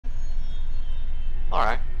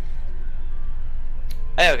Alright.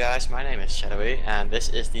 Hey guys, my name is ShadowE, and this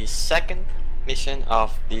is the second mission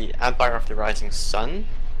of the Empire of the Rising Sun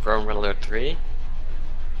from Red Alert 3.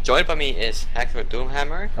 Joined by me is Hecthor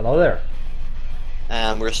Doomhammer. Hello there.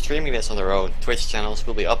 And we're streaming this on our own Twitch channels.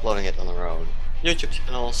 We'll be uploading it on our own YouTube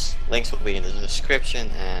channels. Links will be in the description,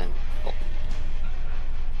 and well,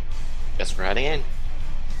 guess we're heading in.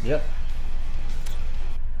 Yep.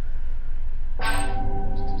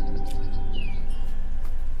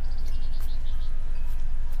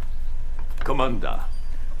 Commander,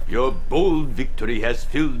 your bold victory has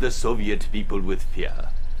filled the Soviet people with fear.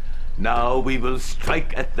 Now we will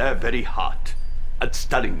strike at their very heart. At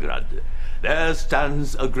Stalingrad, there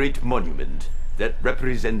stands a great monument that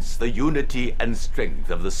represents the unity and strength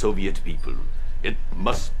of the Soviet people. It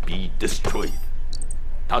must be destroyed.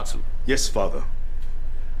 Tatsu. Yes, Father.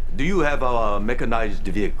 Do you have our mechanized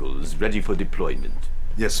vehicles ready for deployment?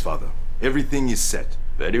 Yes, Father. Everything is set.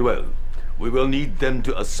 Very well. We will need them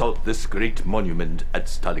to assault this great monument at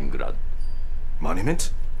Stalingrad.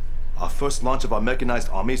 Monument? Our first launch of our mechanized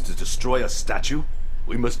army is to destroy a statue?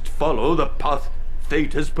 We must follow the path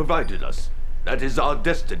fate has provided us. That is our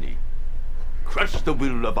destiny. Crush the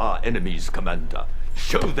will of our enemies, Commander.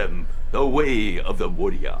 Show them the way of the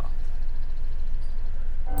warrior.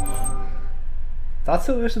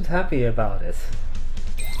 Tatsu isn't happy about it.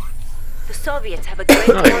 The Soviets have a great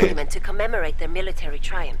monument to commemorate their military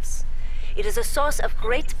triumphs. It is a source of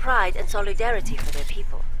great pride and solidarity for their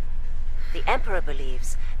people. The Emperor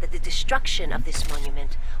believes that the destruction of this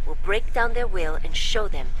monument will break down their will and show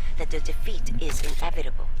them that their defeat is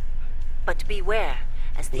inevitable. But beware,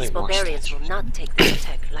 as these barbarians will not take this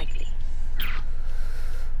attack lightly.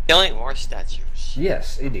 Killing more statues.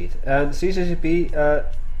 Yes, indeed. And CCCP,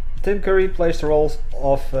 Tim Curry plays the roles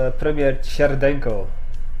of Premier Cherdenko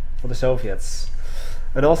for the Soviets.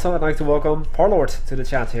 And also I'd like to welcome Parlord to the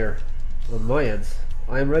chat here. On my end,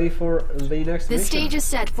 I am ready for the next mission. The stage is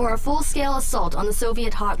set for a full-scale assault on the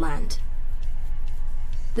Soviet heartland.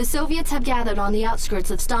 The Soviets have gathered on the outskirts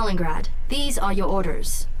of Stalingrad. These are your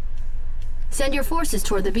orders. Send your forces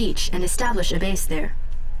toward the beach and establish a base there.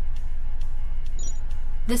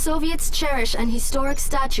 The Soviets cherish an historic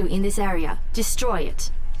statue in this area. Destroy it.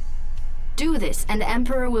 Do this and the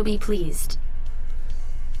Emperor will be pleased.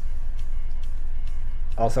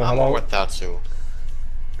 Also, I'm hello. with Tatsu.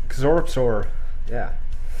 Xorpsor, yeah.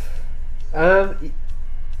 I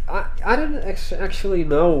didn't actually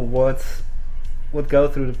know what would go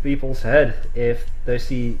through the people's head if they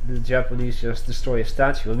see the Japanese just destroy a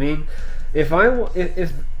statue. I mean, if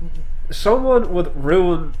someone would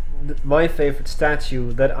ruin my favorite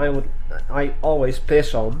statue that I always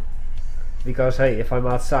piss on, because hey, if I'm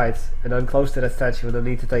outside and I'm close to that statue and I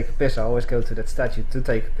need to take a piss, I always go to that statue to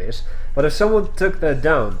take a piss. But if someone took that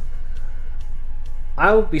down,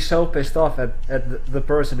 I would be so pissed off at the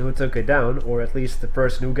person who took it down, or at least the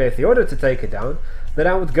person who gave the order to take it down, that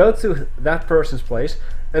I would go to that person's place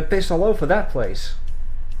and piss all over that place.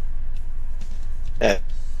 Yeah.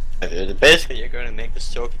 Basically, you're going to make the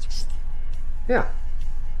Soviets. Yeah.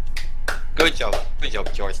 Good job,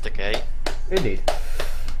 George Takei. Indeed.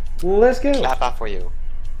 Let's go. Clap up for you.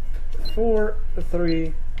 4,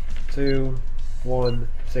 3, 2, 1,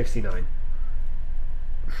 69.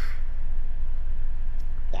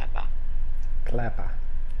 Clap. Klappa.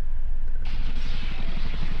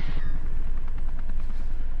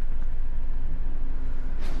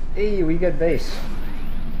 Hey, we get base.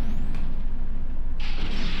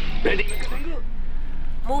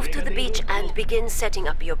 Move to the beach and begin setting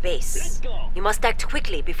up your base. You must act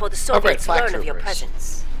quickly before the Soviets learn of your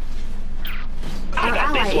presence. Our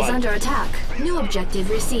ally is under attack. New objective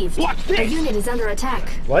received. A unit is under attack.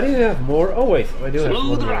 Why do you have more? Oh wait, I do have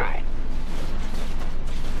more.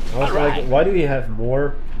 I was like, why do you have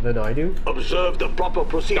more than I do? Observe the proper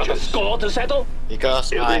procedures. Got a score to settle?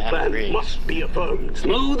 Because I Every am plan green. must be affirmed.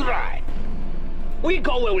 Smooth ride. We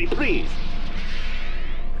go where we please.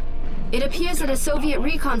 It appears that a Soviet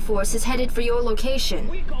recon force is headed for your location.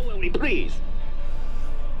 We go where we please.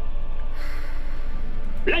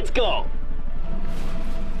 Let's go.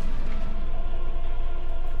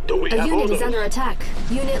 Do we A have unit orders? is under attack.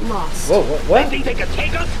 Unit lost. Whoa, what? Think they can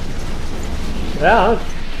take us? Yeah.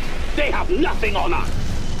 They have nothing on us.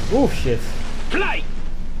 Oh shit. Fly.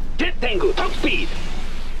 Jet Tengu, top speed.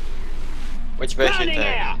 Which base you Landing take?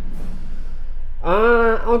 air.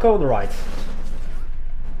 I'll go on the right.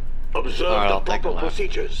 Observe Alright, the I'll take proper the left.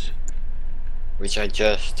 procedures. Which I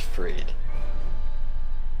just freed.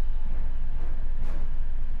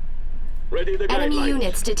 Ready the Enemy guidelines.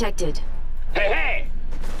 units detected. Hey, hey!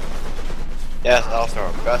 Yes,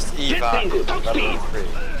 also best Jet Eva Tengu, top level speed.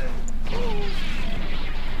 3.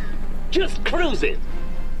 Just cruising.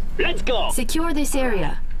 Let's go. Secure this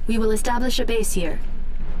area. We will establish a base here.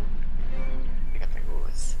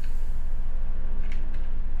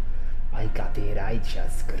 I got it, I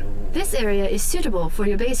just grew. This area is suitable for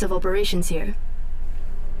your base of operations here.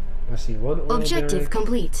 I see one oil Objective derrick.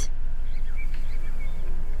 complete.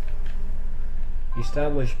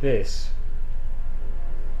 Establish base.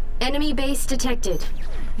 Enemy base detected.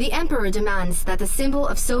 The Emperor demands that the symbol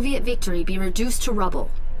of Soviet victory be reduced to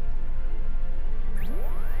rubble.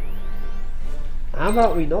 How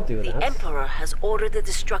about we not do The that? Emperor has ordered the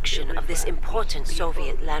destruction of this important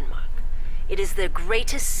Soviet landmark. It is their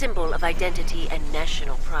greatest symbol of identity and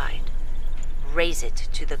national pride. Raze it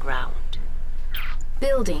to the ground.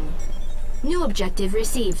 Building. New objective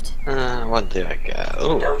received. What do I get?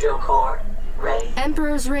 Oh, Dojo core ready.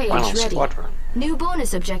 Emperor's Rage final ready. squadron. New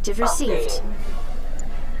bonus objective received.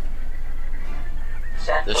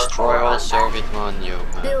 Set for Destroy core all unpack. Soviet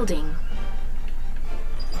monuments. Building.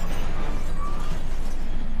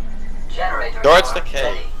 Generator George core the K,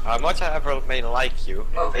 ready. how much I ever may like you,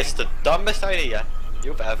 it's the dumbest idea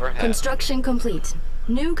you've ever had. Construction complete.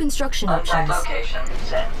 New construction Unpack options. location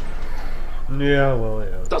set. Yeah, well,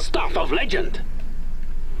 yeah. The stuff of legend.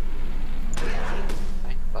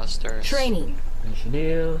 Busters. Training.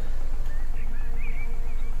 Engineer.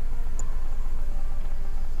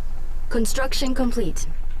 Construction complete.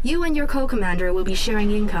 You and your co-commander will be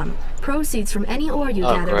sharing income. Proceeds from any ore you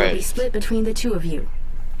Oh, gather will be great. split between the two of you.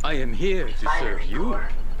 I am here to serve Refinery you. core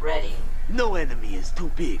ready. No enemy is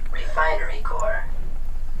too big. Refinery core.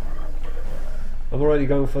 I'm already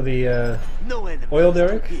going for the No enemy oil is too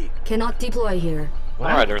derrick. big. Cannot deploy here.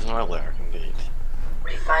 Alright, there's an oil there, indeed.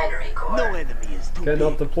 Refinery core. No enemy is too Cannot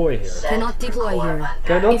big. deploy here. Set Cannot for deploy core here. unpack.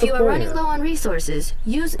 Cannot If you are deploy running here. low on resources,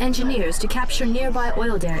 use engineers to capture nearby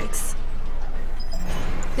oil derricks.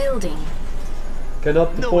 Building.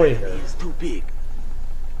 Cannot No deploy enemy here. is too big.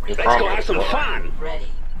 You Let's go have some probably fun. Ready.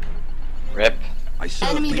 rip. I serve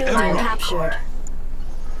Enemy the building emperor. captured.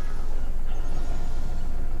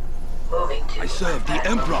 Moving to I serve the unpack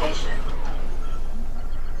Emperor. location.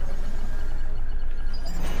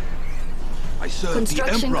 I serve the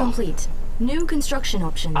Construction emperor. complete. New construction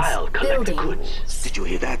options. I'll collect the Building. goods. Did you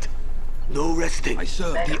hear that? No resting. I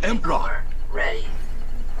serve Mecha the Bay emperor. core ready.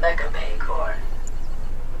 Mecha Bay core.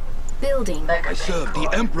 Building. Mecha I Bay serve the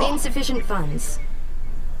core. emperor. Insufficient funds.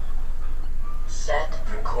 Set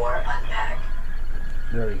for core unpack.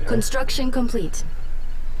 There we go. Construction complete.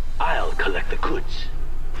 I'll collect the goods.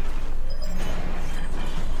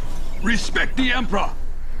 Respect the emperor.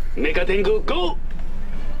 Megatengu, go!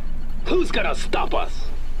 Who's gonna stop us?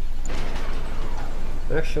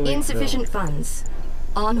 Actually, Insufficient funds.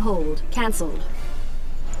 On hold. Cancelled.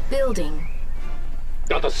 Building.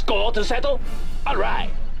 Got a score to settle? Alright.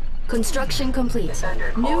 Construction complete.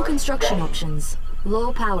 Defender New core construction ready. options.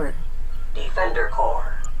 Low power. Defender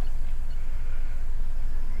core.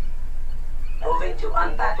 Moving to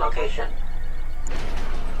unpack location.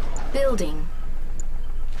 Building.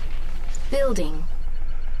 Building.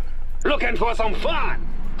 Looking for some fun?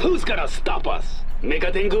 Who's gonna stop us?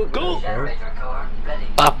 Megatengu, go! Generator core ready.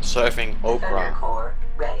 Stop serving Defender okra. core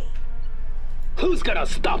ready. Who's gonna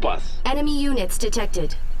stop us? Enemy units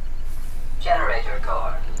detected. Generator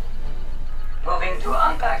core. Moving to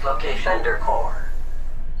unpack location. Defender core.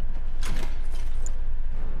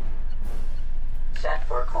 Set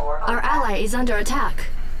for core Our unpack. ally is under attack.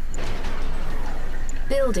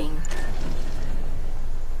 Building.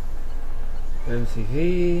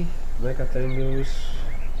 MCV, Mecha Tengus.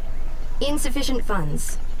 Insufficient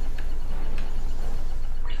funds.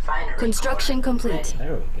 Refinery Construction core complete.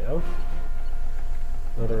 There we go.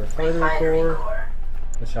 Another ready. refinery Refinery core, core.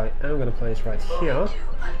 which I am gonna place right Moving here. to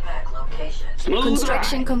unpack location. Smooth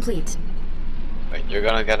Construction ride. complete. Wait, you're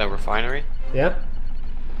gonna get a refinery? Yeah.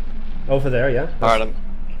 Over there, yeah. Alright,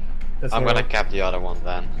 That's I'm where gonna cap the other one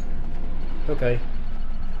then. Okay.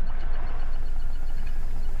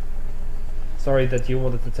 Sorry that you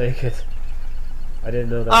wanted to take it. I didn't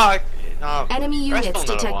know that. No. Enemy rest units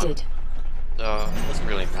on another one. detected. So, it doesn't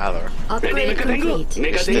really matter. Upgrade Megatengu. complete.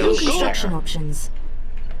 Megatengu, New go. construction options.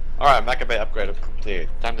 Alright, Mecha Bay upgrade complete.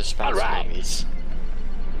 Time to spend some Alright. monies.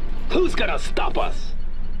 Who's gonna stop us?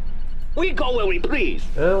 We go where we please.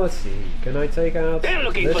 Let's see. Can I take out They're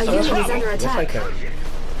looking this for A some stuff? unit is trouble. under Yes, I attack. can.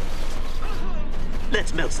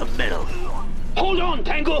 Let's melt some metal. Hold on,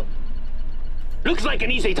 Tango. Looks like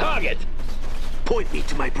an easy target. Point me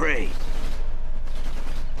to my prey.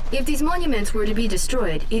 If these monuments were to be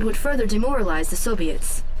destroyed, it would further demoralize the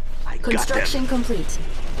Soviets. I got Construction complete.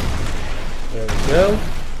 There we go.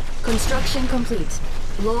 Construction complete.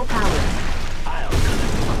 Low power. them.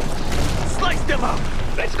 Slice them up.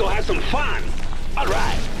 Let's go have some fun. All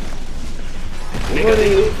right.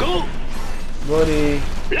 Megatengu, go. Money.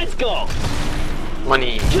 Let's go.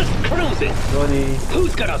 Money. Just cruising. Money.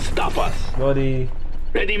 Who's gonna stop us? Money.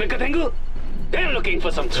 Ready, Megatengu? They're looking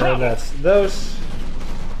for some And trouble. that's those.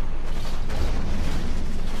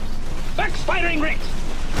 Backfiring rigs.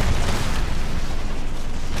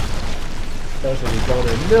 Those will be gone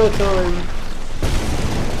in no time.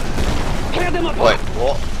 Clear them up. Wait,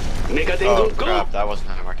 what? Megatengu, Oh go. crap, that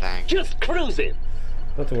wasn't an more tank. Just cruising.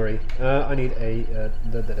 Not to worry. I need a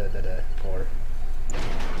core.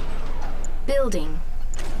 Building.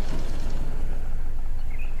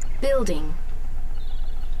 Building.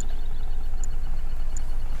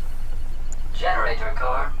 Generator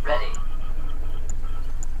core ready.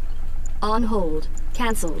 On hold.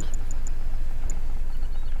 Cancelled.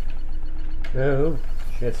 Oh,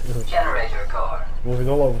 shit. Generator core. Moving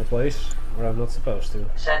all over the place, where I'm not supposed to.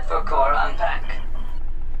 Set for core unpack.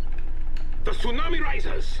 The tsunami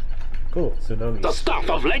risers. Cool, tsunamis. The stuff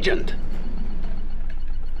of legend.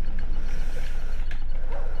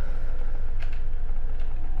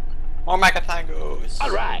 More Megatangos!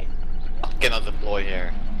 All right. Cannot deploy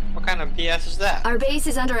here. What kind of BS is that? Our base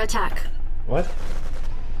is under attack. What?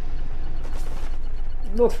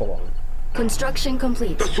 Not for long. Construction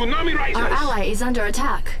complete. The tsunami risers. Our ally is under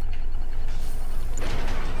attack.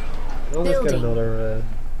 I'll just get Building. another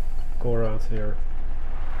core out here.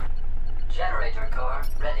 Generator core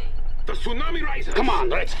ready. The tsunami risers. Come on,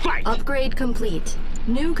 let's fight. Upgrade complete.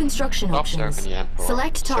 New construction Stop options. serving the Emperor.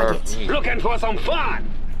 Select Serve target. me. Looking for some fun.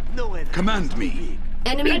 Command me.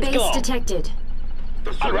 Enemy Let's base go. detected.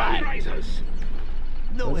 The tsunami risers.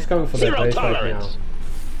 I'm just going for that Zero base right now. tolerance.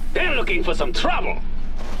 They're looking for some trouble.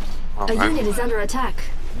 A Alright. unit is under attack.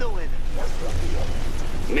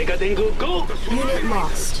 Megatengu, go. The tsunami Unit risers.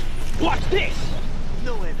 lost. Watch this.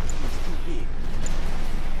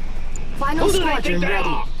 Final Who do they think squadron they ready.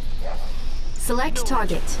 are? Select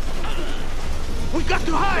target. We got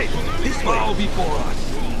to hide! This bow before us.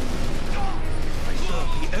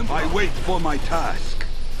 I wait for my task.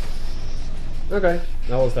 Okay,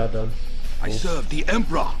 how was that done? I serve the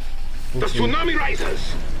Emperor. The tsunami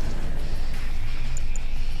risers.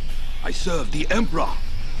 I serve the Emperor.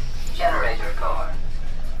 Generator core.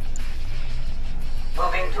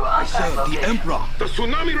 Moving to I unpack serve the location. Emperor. The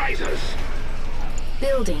tsunami risers.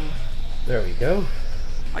 Building. There we go.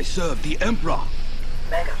 I serve the Emperor.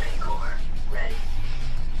 Mega Bay core ready.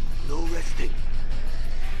 No resting.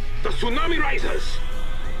 The tsunami risers.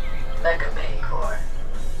 Mega Bay core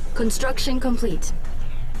Construction complete.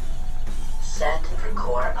 set for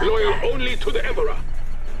core Loyal unpack. only to the Emperor.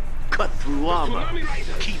 Cut through armor. Tsunami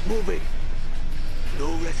risers. Keep moving.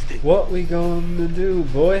 No resting. What we gonna do,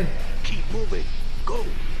 boy? Keep moving. Go.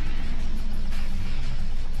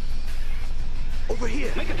 Over here.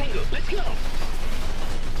 Megatengu, let's go.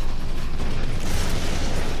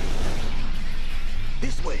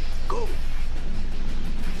 This way. Go.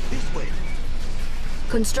 This way.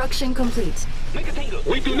 Construction complete. Megatengu,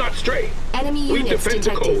 we do not stray. Enemy We units defend the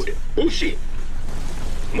detected. code. Bushi.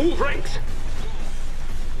 Move ranks.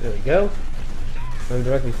 There we go. Going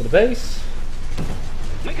directly for the base.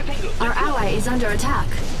 Megatengu, Our ally is under attack.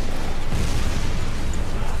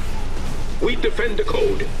 we defend the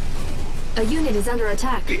code. A unit is under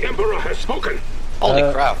attack. The Emperor has spoken.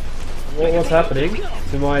 Holy crap. What's happening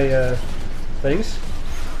to my things?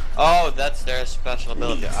 Oh, that's their special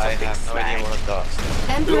ability. I have no idea what it does.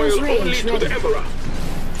 Emperor's Loyal only rage to the ready. Emperor.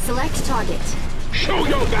 Select target. Show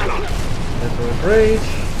your valor. Emperor's Rage.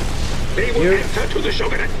 They will Here. answer to the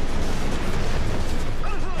shogunate.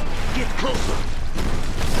 Get closer.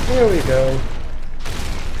 Here we go.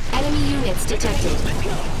 Enemy units detected.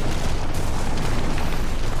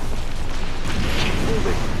 Keep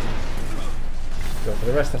moving. Go for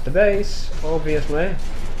the rest of the base, obviously.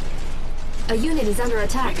 A unit is under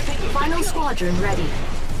attack. Final squadron ready.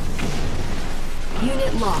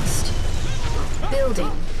 Unit lost.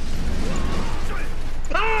 Building.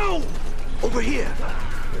 Ow! Over here.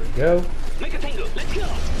 There we go. Megatengu, let's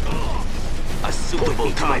go. A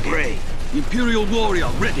suitable target. Imperial warrior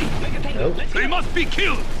ready. Megatengu, Nope. let's They go. must be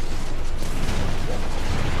killed.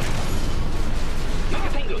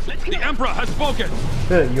 Megatengu, let's go. The Emperor has spoken.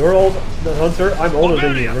 You're old, the hunter. I'm older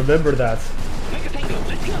than you. Bavaria. Remember that. Megatengu,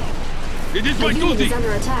 let's go. It is A my unit duty. is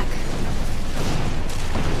under attack.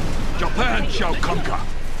 Japan shall conquer.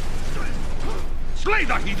 Slay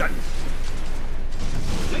the heathen.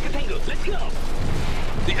 Megatengu, let's go.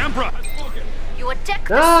 The Emperor has spoken. You attack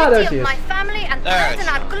the Ah, there city she of is. my family and There threaten she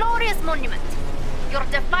our is. glorious monument. Your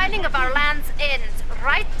defiling of our lands ends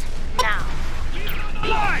right now.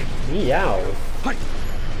 Fly. Meow. Hi.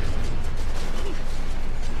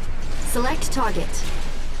 Select target.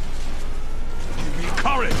 Give me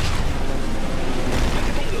courage!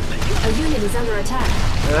 A unit is under attack.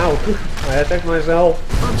 Ow! I attacked myself.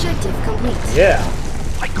 Objective complete. Yeah!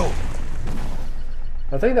 I go!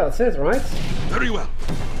 I think that's it, right? Very well.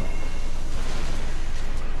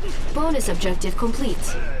 Bonus objective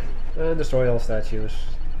complete. And destroy all statues.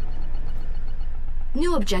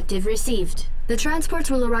 New objective received. The transports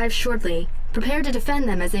will arrive shortly. Prepare to defend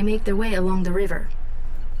them as they make their way along the river.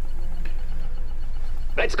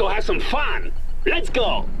 Let's go have some fun. Let's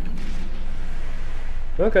go.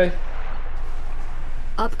 Okay.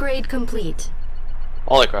 Upgrade complete.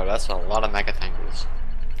 Holy crap, that's a lot of mega tankers.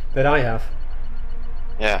 That I have.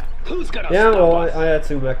 Yeah. Who's gonna Yeah, stop well, us? I had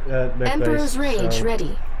 2 mech Emperor's base, Rage so-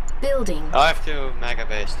 ready. Building. I have 2 mega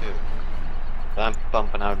base too. But I'm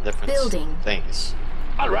pumping out different Building. things.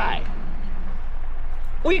 All right.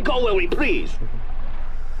 We go where we please.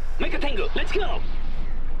 Make a tango. Let's go.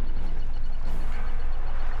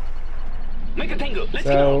 Make a tango. Let's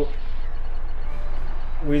So,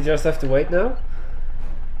 go. we just have to wait now?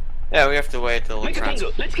 Yeah, we have to wait till the Make a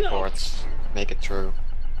tango. Let's go. transports make it through.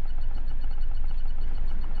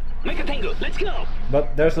 Make a tango. Let's go.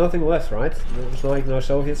 But there's nothing left, right? There's like no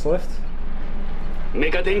Soviets left?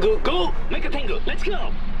 Make a tango. Go. Make a tango. Let's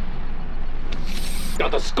go.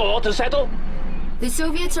 Got a score to settle? The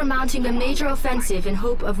Soviets are mounting a major offensive in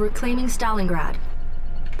hope of reclaiming Stalingrad.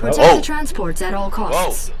 Protect Whoa. the transports at all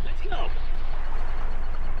costs. Let's go.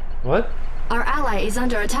 What? Our ally is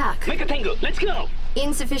under attack. Make a tango. Let's go.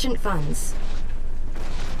 Insufficient funds.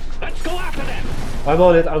 Let's go after them. I'm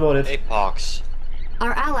on it, I'm on it. Apox.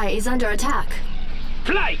 Our ally is under attack.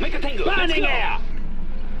 Fly. Make a tango. Landing air.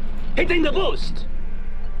 Hitting the boost.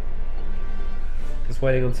 Just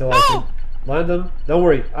waiting until I can land them. Don't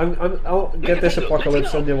worry, I'll get this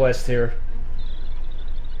apocalypse on the west here.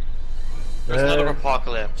 There's another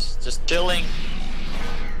apocalypse. Just chilling.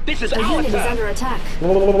 This is A our unit is turn. under attack.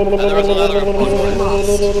 There's another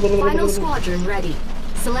apocalypse. Final squadron ready.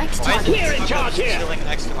 Select Why is target. We're in charge here. chilling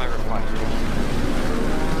next to my refinery?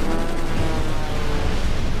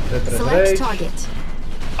 Select target.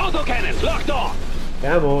 Autocannons locked on.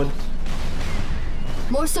 Come on.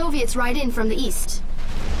 More Soviets ride in from the east.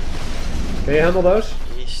 Can you handle those?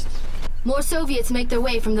 East, More Soviets make their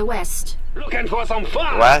way from the west. Looking for some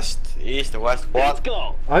fun. west, east, west. Let's What?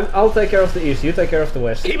 go. I'll take care of the east, you take care of the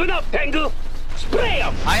west. Keep it up, Tango. Spray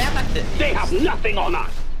them. I am at the They have nothing on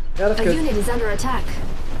us. Yeah, that's A good. unit is under attack.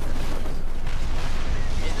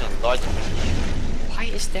 Why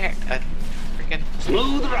is there a freaking...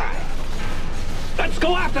 Smooth ride. Let's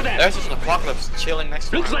go after them. There's just an apocalypse chilling next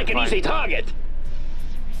to Looks my like an refinery. easy target.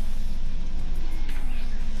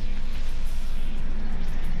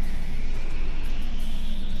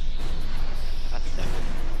 God damn it.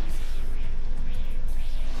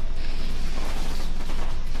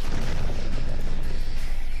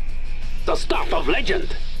 The stuff of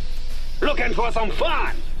legend. Looking for some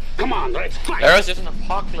fun. Come on, let's fight. There is just an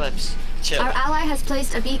apocalypse chilling. Our ally has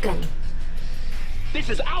placed a beacon. This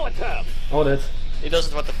is our turn. On it. He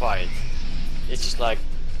doesn't want to fight. It's just like,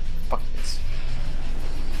 fuck this.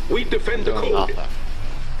 We defend the Doing code. nothing.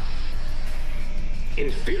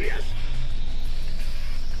 Inferiors.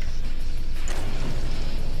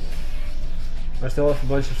 I still have a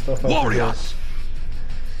bunch of stuff over here. Warriors!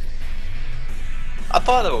 I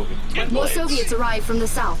thought it would be twin More blades. Soviets arrive from the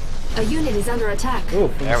south. A unit is under attack. Ooh,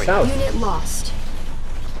 from There the we go. south. Unit lost.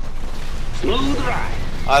 Smooth ride.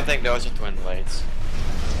 I think those are twin blades.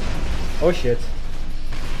 Oh shit.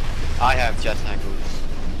 I have jet tank boots.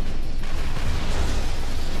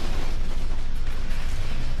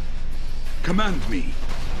 Command me.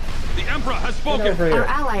 The Emperor has Get spoken. over Our here.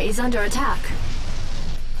 ally is under attack.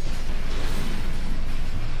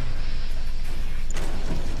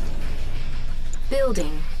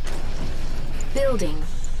 Building. Building.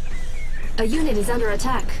 A unit is under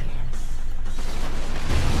attack.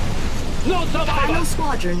 No Final survivors.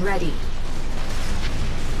 squadron ready.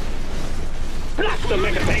 Blast the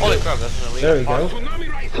mega tank. Holy crap, that's an elite. There we go.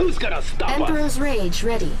 Tsunami rise. Who's gonna stop us? Emperor's Rage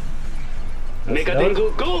ready. Mega done.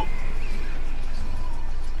 Tango, go.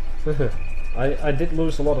 I did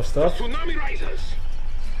lose a lot of stuff. Tsunami rises.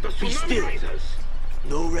 The tsunami rises.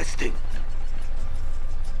 No resting.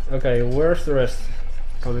 Okay, where's the rest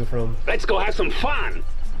coming from? Let's go have some fun.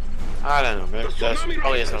 I don't know, maybe The this tsunami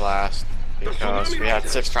probably is the rises. last. Because tsunami we had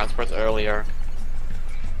rises. 6 transports earlier.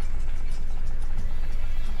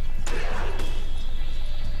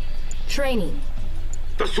 Training.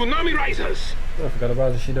 The tsunami rises. Oh, I forgot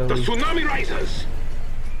about the The Shinobi. tsunami rises.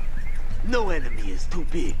 No enemy is too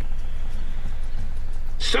big.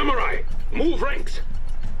 Samurai, move ranks.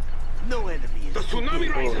 No enemy The is too tsunami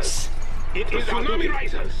big. rises. It is tsunami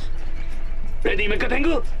risers. Ready, Mecha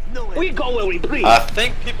Tengu? No We go where we please. I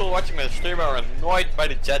think people watching my stream are annoyed by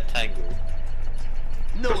the jet tangle.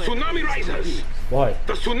 No The tsunami risers. Why?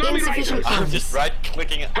 The tsunami Insufficient risers. I'm just right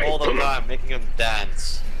clicking it all the time, making them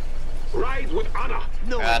dance. Rise with honor.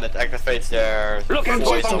 No. And it activates their Look and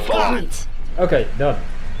voice check on a fire. lot. Complete. Okay, done.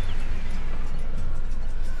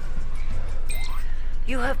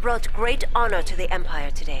 You have brought great honor to the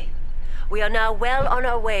Empire today. We are now well on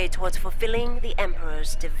our way towards fulfilling the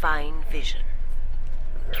Emperor's divine vision.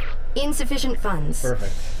 Insufficient funds.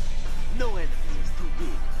 Perfect. No enemy is too big.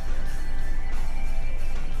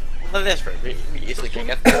 Well, that's right. We easily can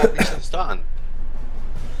get 4 missions done.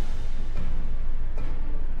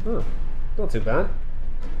 Oh, not too bad.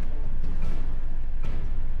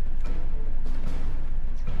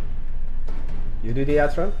 You do the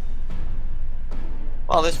outro?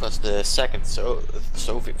 Well, this was the second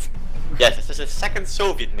Soviet. Yes, this is the second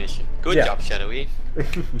Soviet mission. Good Yeah. job, ShadowE.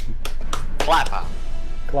 Clapper.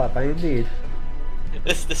 Clap, indeed.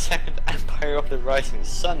 This is the second Empire of the Rising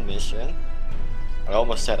Sun mission. I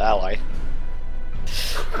almost said ally.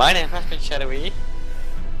 My name has been ShadowE.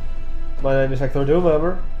 My name is Hecthor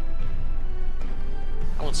Doomhammer.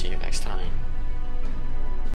 I will see you next time.